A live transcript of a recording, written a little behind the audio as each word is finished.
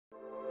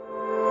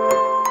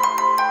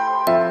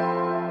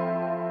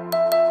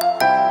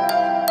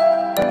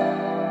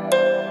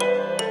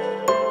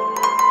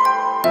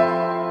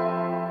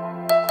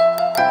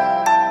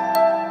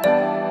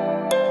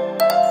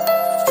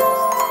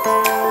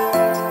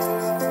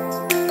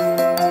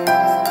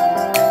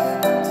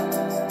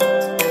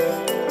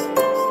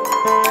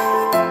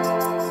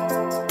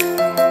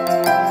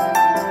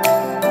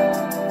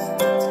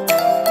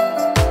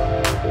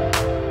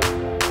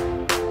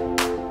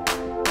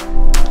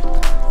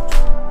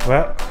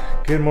Well,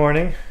 good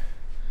morning.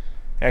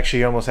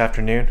 Actually, almost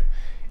afternoon.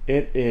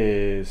 It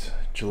is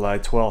July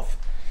 12th,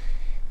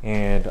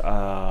 and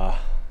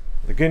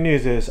the good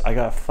news is I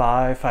got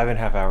five and a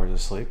half hours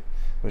of sleep,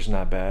 which is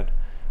not bad.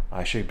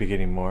 I should be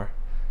getting more.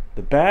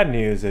 The bad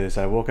news is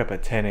I woke up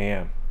at 10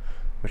 a.m.,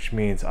 which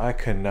means I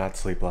could not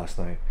sleep last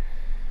night.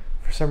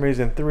 For some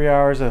reason, 3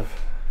 hours of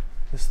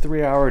this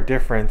 3 hour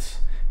difference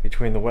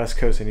between the West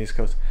Coast and East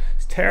Coast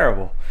is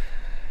terrible.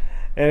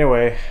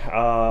 Anyway,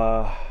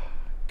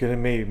 gonna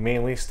be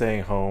mainly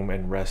staying home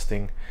and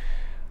resting.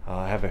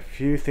 I have a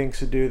few things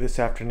to do this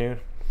afternoon.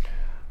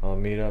 I'll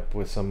meet up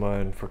with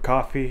someone for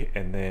coffee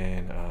and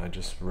then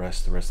just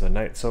rest the rest of the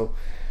night. So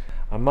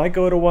I might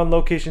go to one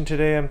location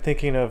today. I'm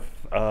thinking of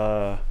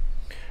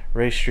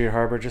Race Street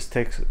Harbor, just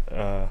take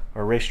or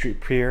Race Street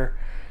Pier,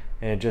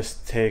 and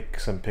just take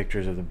some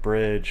pictures of the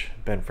bridge,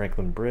 Ben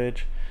Franklin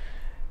Bridge.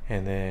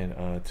 And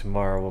then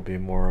tomorrow will be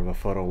more of a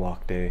photo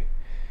walk day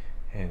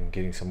and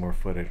getting some more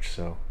footage.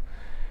 So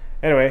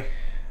anyway,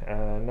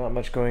 not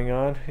much going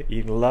on,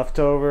 eating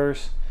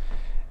leftovers,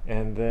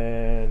 and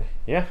then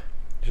yeah,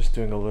 just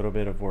doing a little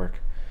bit of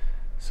work.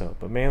 So,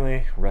 but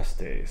mainly rest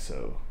days.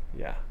 So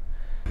yeah.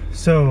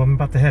 So I'm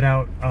about to head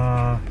out.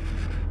 I'm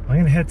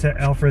gonna head to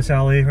Elfrey's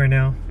Alley right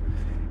now,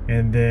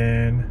 and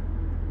then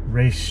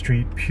Race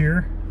Street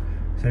Pier.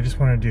 So I just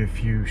want to do a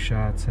few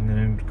shots, and then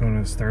I'm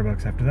going to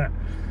Starbucks after that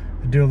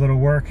to do a little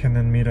work, and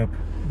then meet up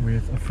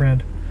with a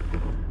friend.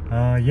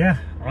 Yeah,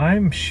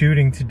 I'm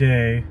shooting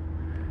today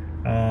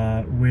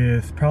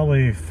with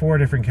probably 4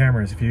 different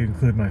cameras if you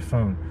include my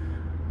phone.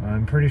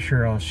 I'm pretty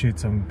sure I'll shoot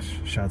some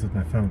shots with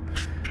my phone,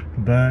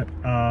 but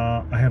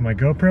I have my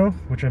GoPro,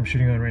 which I'm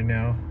shooting on right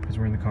now because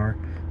we're in the car.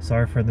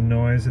 Sorry for the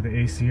noise of the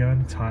AC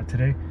on, it's hot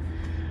today.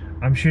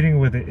 I'm shooting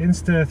with the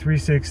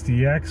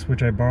Insta360 X,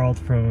 which I borrowed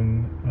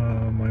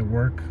from my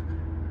work,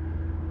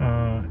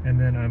 and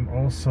then I'm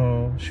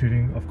also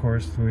shooting, of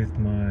course, with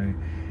my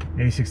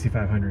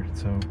A6500,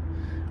 so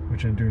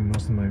which I'm doing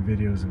most of my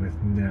videos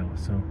with now.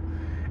 So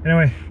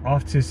anyway,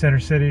 off to Center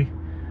City,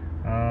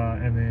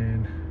 and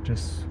then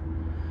just,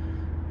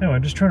 anyway,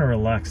 I'm just trying to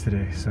relax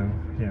today. So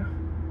yeah,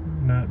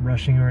 not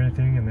rushing or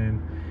anything, and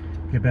then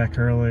get back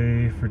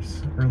early for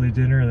just early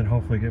dinner, and then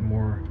hopefully get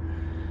more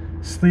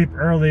sleep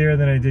earlier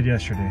than I did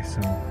yesterday. So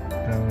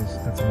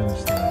that's another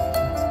story.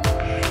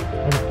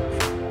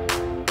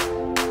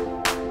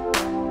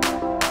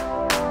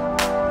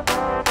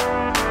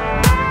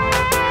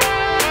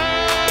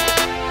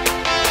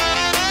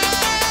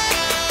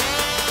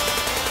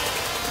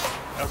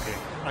 Okay,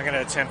 I'm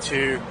gonna attempt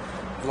to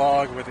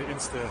vlog with the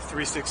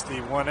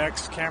Insta360 One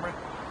X camera.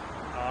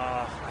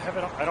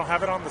 I don't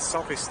have it on the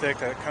selfie stick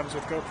that comes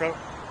with GoPro,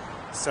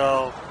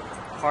 so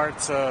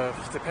parts of,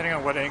 depending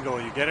on what angle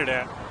you get it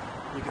at,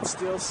 you can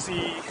still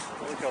see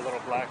like a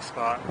little black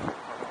spot on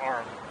the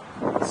arm.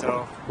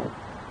 So,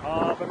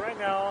 but right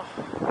now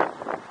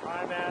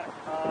I'm at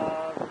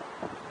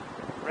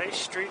Race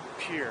Street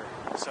Pier.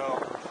 So,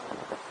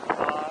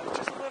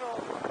 just a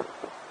little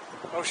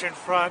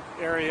oceanfront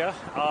area.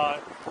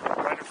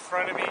 Right in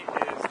front of me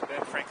is the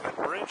Ben Franklin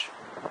Bridge.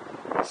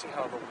 Let's see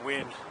how the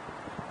wind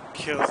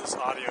kills this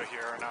audio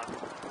here or not.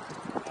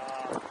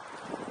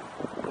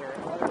 There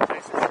are other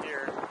places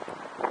here.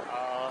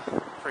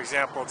 For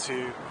example,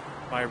 to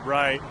my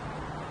right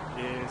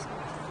is,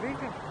 I think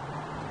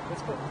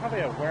it's probably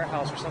a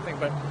warehouse or something,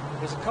 but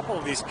there's a couple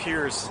of these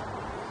piers,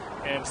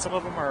 and some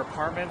of them are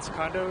apartments,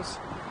 condos,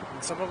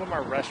 and some of them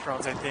are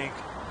restaurants, I think.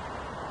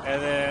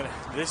 And then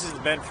this is the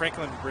Ben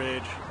Franklin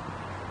Bridge,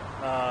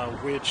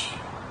 which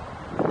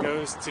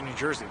goes to New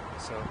Jersey.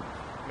 So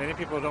many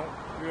people don't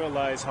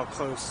realize how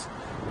close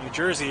New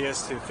Jersey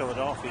is to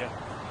Philadelphia.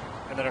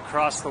 And then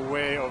across the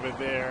way over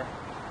there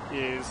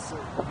is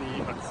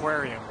the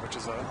aquarium, which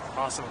is an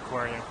awesome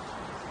aquarium.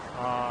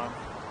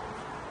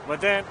 But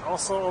then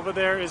also over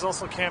there is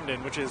also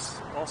Camden, which is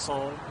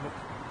also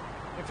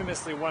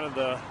infamously one of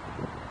the,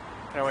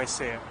 how do I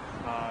say it,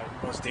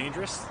 most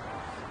dangerous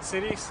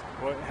cities.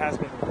 What it has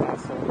been in the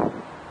past. So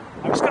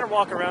I'm just going to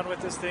walk around with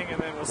this thing, and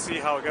then we'll see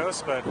how it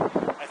goes. But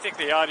I think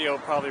the audio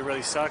probably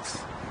really sucks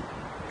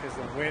because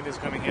the wind is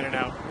coming in and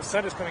out. The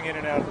sun is coming in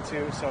and out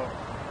too, so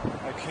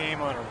I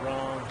came on a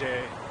wrong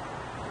day.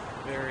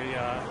 Very,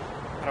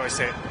 how do I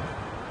say it,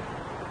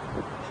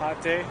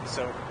 hot day.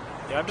 So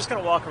yeah, I'm just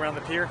going to walk around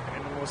the pier,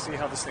 and we'll see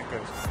how this thing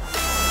goes.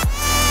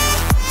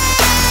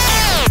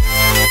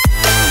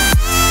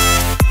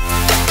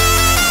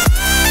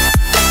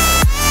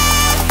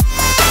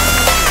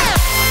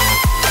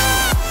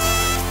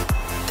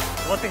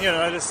 One thing you'll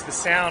notice, the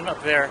sound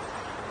up there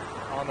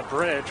on the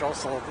bridge.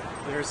 Also,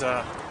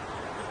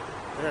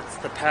 that's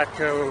the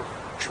Patco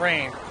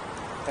train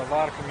that a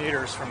lot of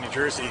commuters from New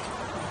Jersey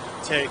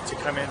take to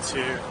come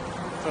into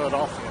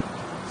Philadelphia.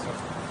 So,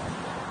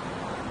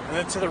 and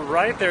then to the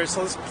right there,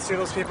 so see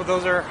those people?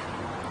 Those are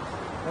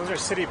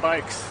city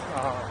bikes.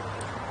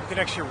 You can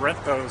actually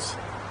rent those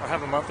or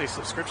have a monthly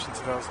subscription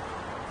to those.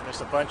 And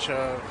there's a bunch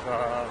of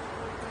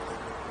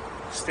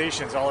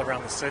stations all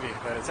around the city,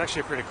 but it's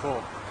actually pretty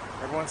cool.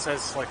 Everyone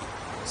says like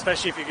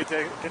especially if you get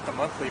to get the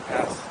monthly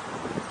pass.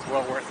 It's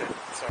well worth it.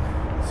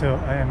 So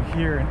I am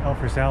here in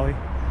Elfrey Alley.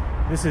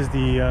 This is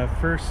the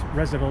first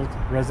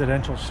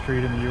residential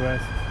street in the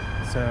U.S.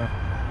 So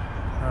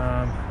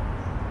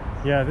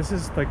yeah, this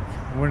is like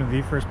one of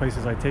the first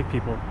places I take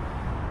people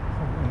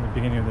in the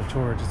beginning of the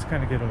tour, just to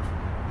kind of get a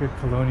good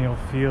colonial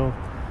feel of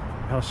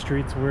how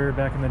streets were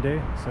back in the day.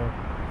 So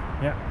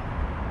yeah.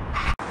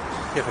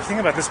 Yeah, the thing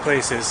about this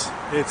place is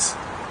it's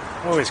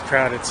always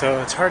crowded, so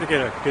it's hard to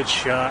get a good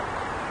shot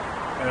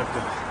of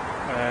the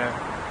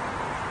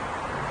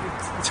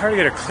it's hard to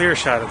get a clear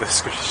shot of the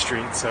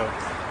street. So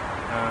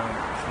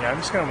yeah, I'm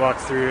just gonna walk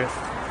through it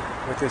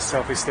with this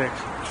selfie stick.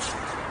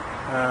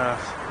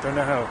 Don't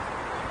know how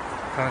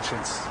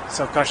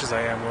self-conscious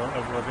I am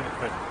of it,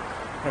 but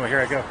anyway,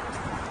 here I go.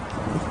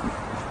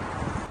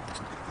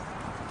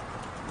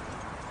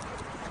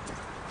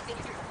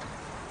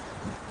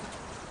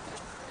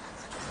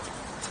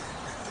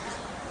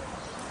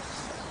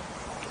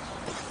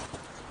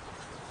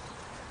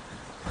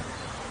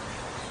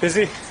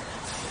 Busy?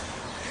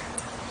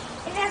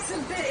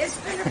 It's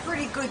been a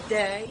pretty good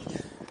day.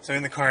 So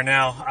in the car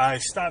now. I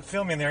stopped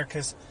filming there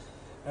because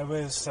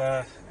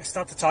I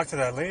stopped to talk to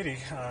that lady.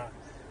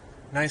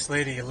 Nice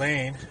lady,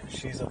 Elaine.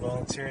 She's a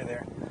volunteer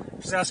there.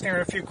 Just asking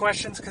her a few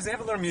questions because they have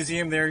a little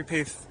museum there. You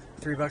pay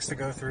 $3 to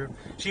go through.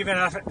 She even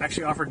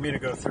actually offered me to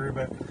go through,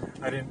 but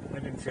I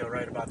didn't feel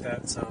right about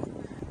that. So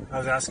I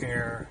was asking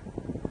her,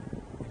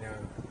 you know,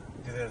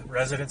 do the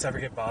residents ever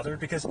get bothered?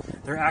 Because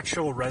they're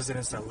actual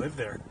residents that live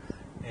there.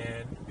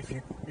 And if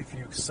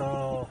you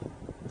saw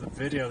the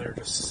video, there are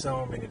just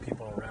so many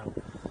people around.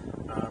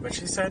 But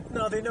she said,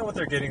 no, they know what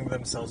they're getting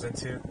themselves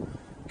into.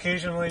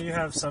 Occasionally, you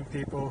have some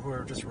people who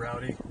are just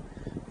rowdy.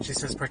 She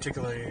says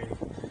particularly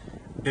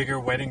bigger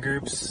wedding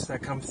groups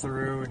that come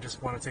through and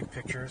just want to take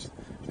pictures.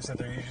 She said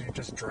they're usually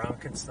just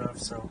drunk and stuff.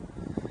 So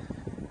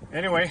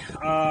anyway,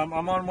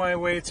 I'm on my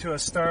way to a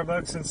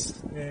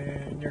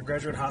Starbucks near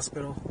Graduate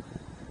Hospital.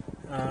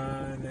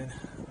 And then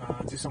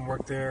do some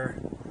work there.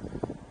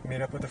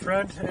 Meet up with a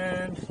friend,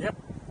 and yep,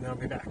 then I'll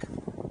be back.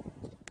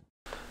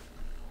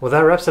 Well,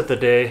 that wraps up the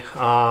day.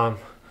 I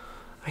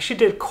actually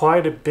did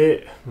quite a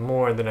bit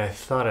more than I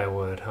thought I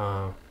would.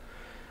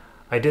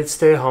 I did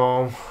stay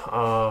home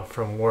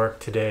from work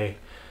today.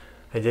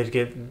 I did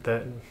get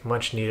that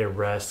much needed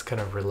rest,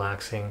 kind of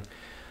relaxing.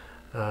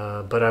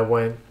 But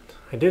I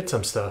did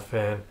some stuff,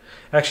 and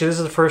actually this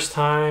is the first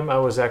time I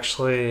was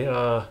actually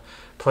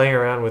playing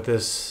around with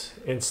this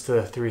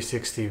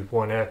Insta360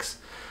 One X.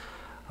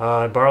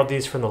 I borrowed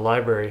these from the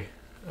library,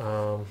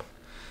 so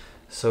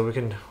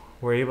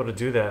we're able to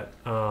do that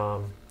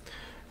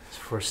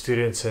for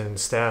students and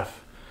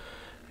staff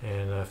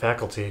and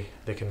faculty.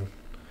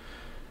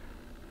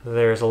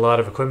 There's a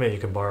lot of equipment you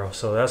can borrow,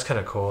 so that's kind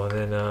of cool.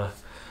 And then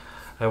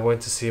I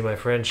went to see my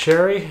friend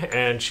Sherry,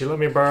 and she let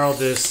me borrow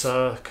this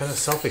kind of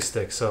selfie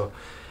stick. So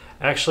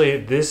actually,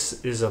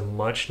 this is a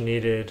much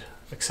needed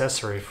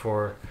accessory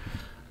for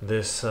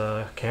this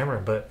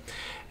camera. But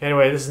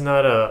anyway, this is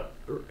not a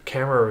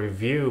camera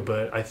review,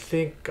 but I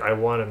think I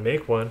want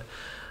to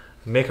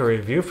make a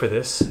review for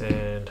this.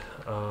 And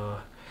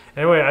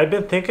anyway, I've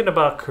been thinking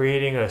about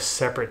creating a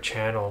separate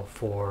channel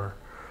for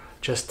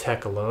just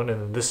tech alone,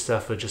 and this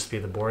stuff would just be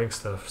the boring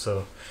stuff.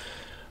 So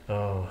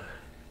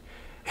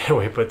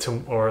anyway,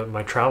 or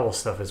my travel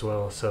stuff as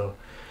well. So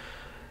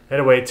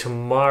anyway,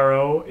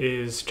 tomorrow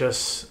is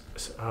just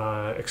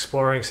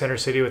exploring Center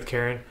City with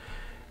Karen,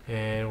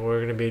 and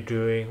we're going to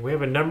be we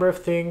have a number of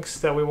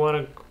things that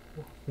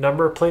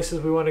number of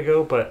places we want to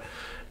go, but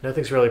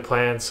nothing's really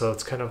planned, so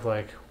it's kind of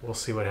like we'll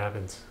see what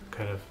happens,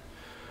 kind of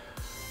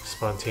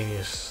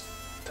spontaneous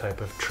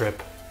type of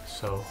trip,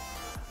 so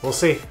we'll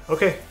see.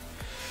 Okay,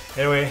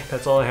 anyway,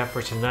 that's all I have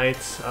for tonight.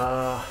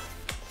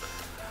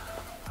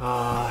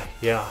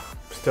 Yeah,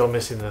 still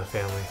missing the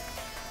family,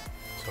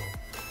 so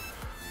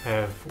I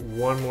have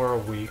one more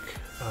week.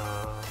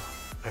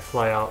 I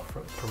fly out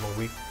from a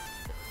week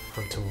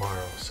from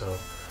tomorrow, so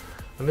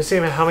let me see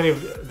how many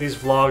of these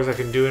vlogs I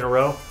can do in a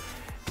row.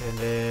 And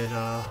then,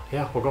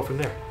 yeah, we'll go from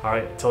there. All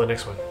right, until the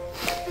next one.